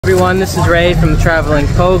Everyone, this is Ray from the Traveling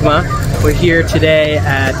Pogma. We're here today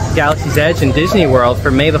at Galaxy's Edge in Disney World for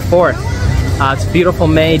May the 4th. It's a beautiful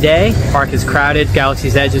May day. The park is crowded,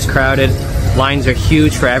 Galaxy's Edge is crowded. Lines are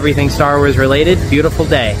huge for everything Star Wars related. Beautiful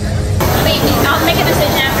day. Wait, I'll make a decision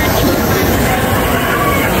after.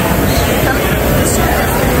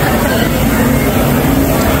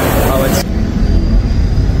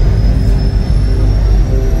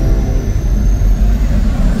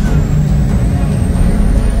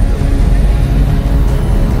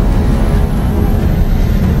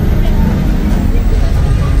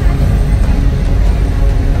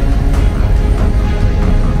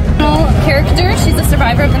 She's a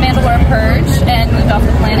survivor of the Mandalore Purge and moved off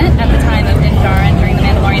the planet at the time of Din Djarin during The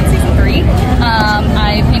Mandalorian Season 3.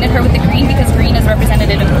 I painted her with the green because green is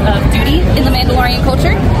representative of duty in the Mandalorian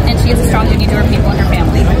culture, and she has a strong duty to her people and her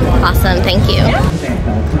family. Awesome, thank you.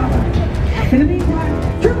 In the meantime,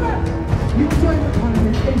 Trooper, you join the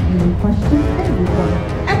content and you question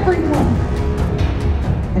everyone.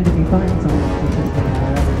 And if you find someone consistent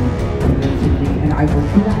and I will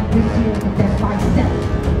not give you the death by step.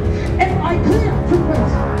 If I clear,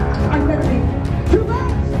 Troopers, I'm ready.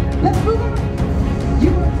 Troopers, let's move on. You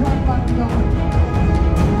will talk about the yard.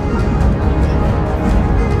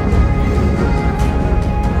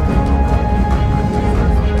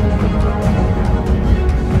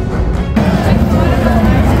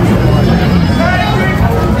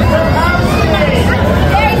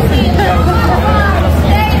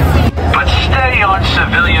 But stay on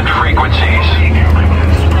civilian frequencies.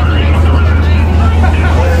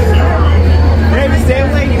 Stay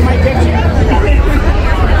away, you might get you.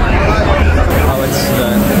 Oh, it's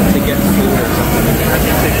to get food or something.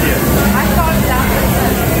 I thought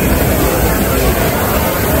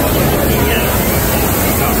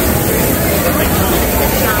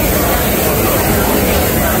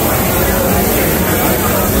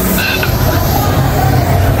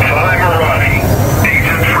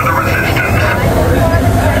Agent for the Resistance.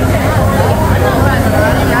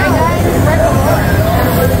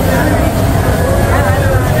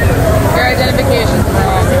 your identification's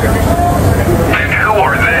wrong. And who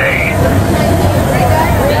are they?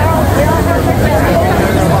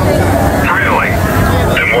 Really?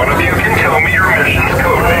 Then one of you can tell me your mission's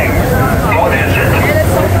code name. What is it?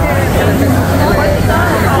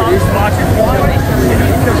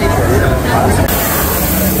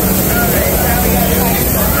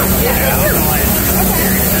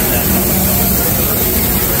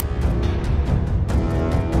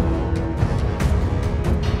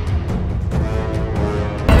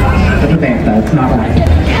 It's not right.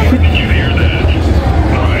 You hear that?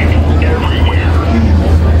 I'm everywhere.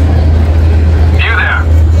 You there?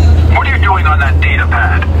 What are you doing on that data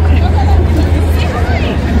pad?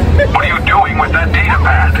 What are you doing with that data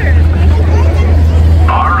pad?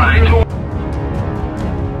 All right.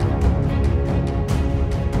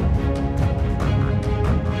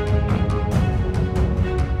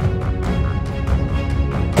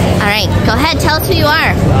 All right, go ahead, tell us who you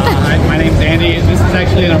are. Hi, my name's Andy. This is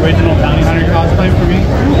actually an original Bounty Hunter cosplay for me.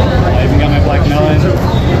 I even got my Black Melon.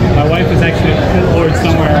 My wife is actually a Pit Lord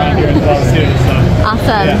somewhere around here as well too. So.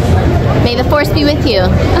 Awesome. Yeah. May the force be with you.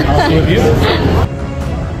 Also with you.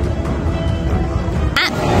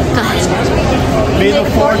 Go ahead. May the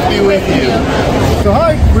fourth be with you. So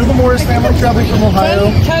hi, we're the Morris family traveling from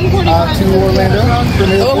Ohio to Orlando for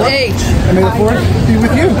May the 4th. And may the 4th be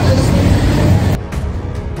with you.